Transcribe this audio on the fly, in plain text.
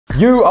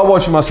You are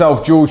watching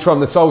myself, George, from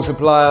the Soul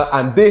Supplier,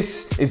 and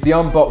this is the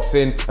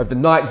unboxing of the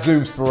Nike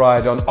Zoom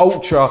Spiridon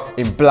Ultra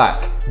in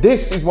black.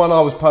 This is one I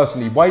was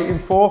personally waiting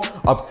for.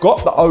 I've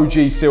got the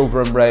OG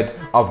silver and red,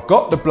 I've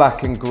got the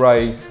black and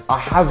grey, I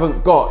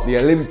haven't got the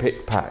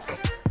Olympic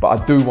pack, but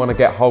I do want to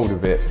get hold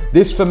of it.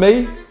 This for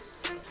me,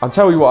 I'll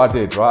tell you what I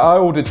did, right? I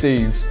ordered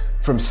these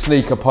from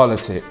Sneaker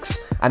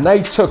Politics, and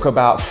they took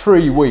about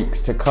 3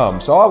 weeks to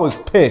come, so I was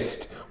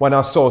pissed when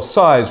I saw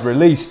Size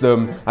release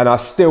them and I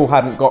still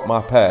hadn't got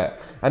my pair.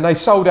 And they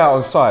sold out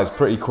on Size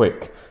pretty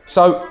quick.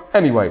 So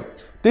anyway,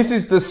 this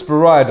is the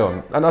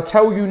Spiridon, and I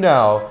tell you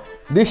now,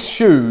 this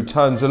shoe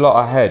turns a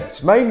lot of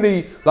heads.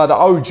 Mainly, like the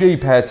OG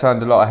pair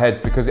turned a lot of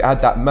heads because it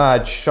had that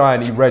mad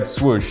shiny red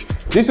swoosh.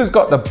 This has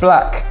got the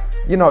black,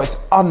 you know,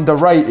 it's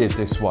underrated,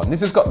 this one.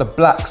 This has got the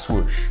black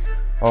swoosh,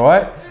 all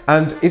right?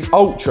 And it's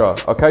Ultra,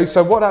 okay?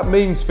 So what that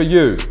means for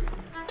you,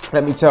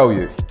 let me tell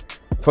you.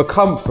 For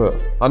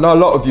comfort, I know a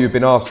lot of you have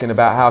been asking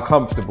about how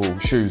comfortable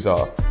shoes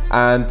are,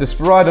 and the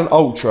Spiridon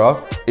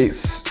Ultra,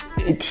 it's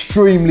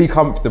extremely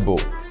comfortable.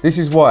 This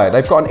is why.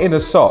 They've got an inner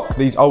sock,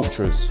 these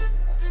Ultras.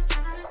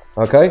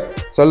 Okay,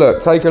 so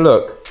look, take a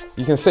look.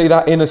 You can see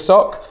that inner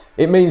sock?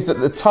 It means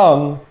that the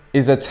tongue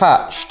is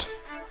attached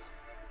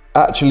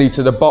actually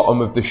to the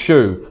bottom of the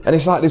shoe, and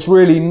it's like this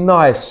really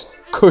nice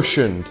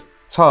cushioned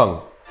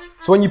tongue.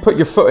 So when you put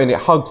your foot in, it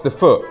hugs the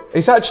foot.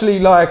 It's actually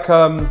like,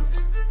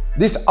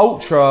 this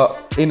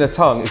Ultra inner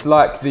tongue is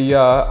like the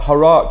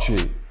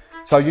Huarache.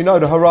 So you know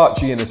the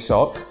Huarache inner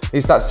sock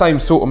is that same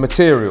sort of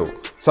material.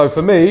 So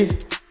for me,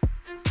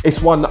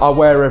 it's one that I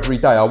wear every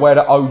day. I wear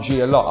the OG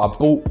a lot.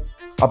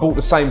 I bought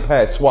the same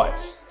pair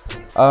twice.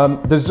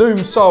 The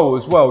Zoom sole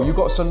as well, you've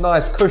got some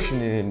nice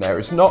cushioning in there.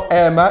 It's not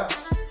Air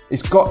Max,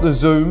 it's got the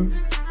Zoom,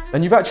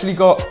 and you've actually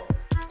got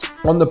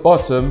on the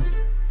bottom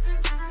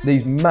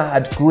these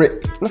mad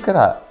grip. Look at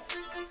that.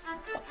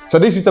 So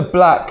this is the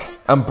black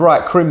and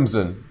bright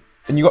crimson.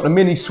 And you got the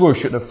mini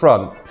swoosh at the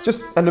front,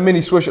 and the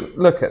mini swoosh,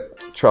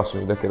 trust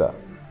me, look at that.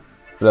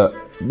 Look,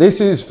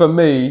 this is for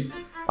me,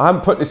 I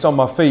haven't put this on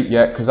my feet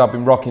yet because I've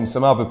been rocking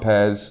some other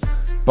pairs,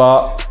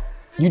 but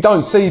you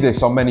don't see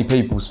this on many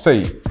people's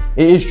feet.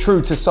 It is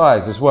true to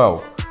size as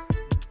well.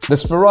 The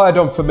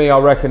Spiridon for me, I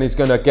reckon it's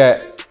gonna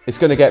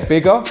get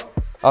bigger.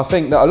 I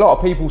think that a lot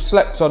of people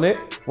slept on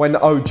it when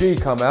the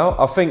OG come out.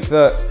 I think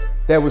that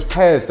there was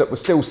pairs that were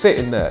still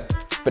sitting there,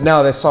 but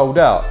now they're sold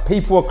out.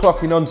 People are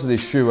clocking onto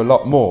this shoe a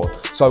lot more.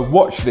 So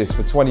watch this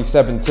for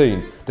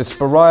 2017. The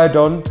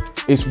Spiridon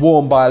is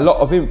worn by a lot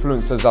of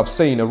influencers I've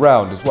seen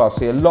around as well. I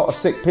see a lot of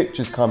sick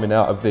pictures coming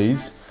out of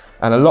these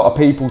and a lot of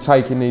people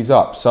taking these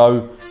up.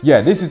 So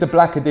yeah, this is the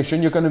black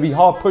edition. You're gonna be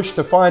hard pushed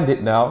to find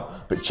it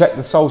now, but check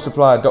the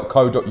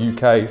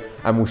soulsupplier.co.uk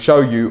and we'll show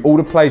you all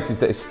the places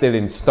that it's still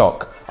in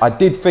stock. I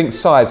did think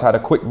Size had a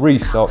quick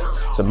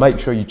restock, so make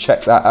sure you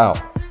check that out.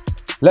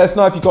 Let us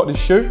know if you got this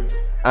shoe,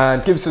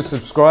 and give us a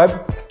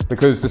subscribe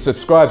because the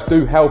subscribes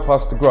do help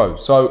us to grow.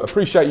 So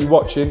appreciate you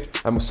watching,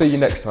 and we'll see you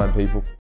next time, people.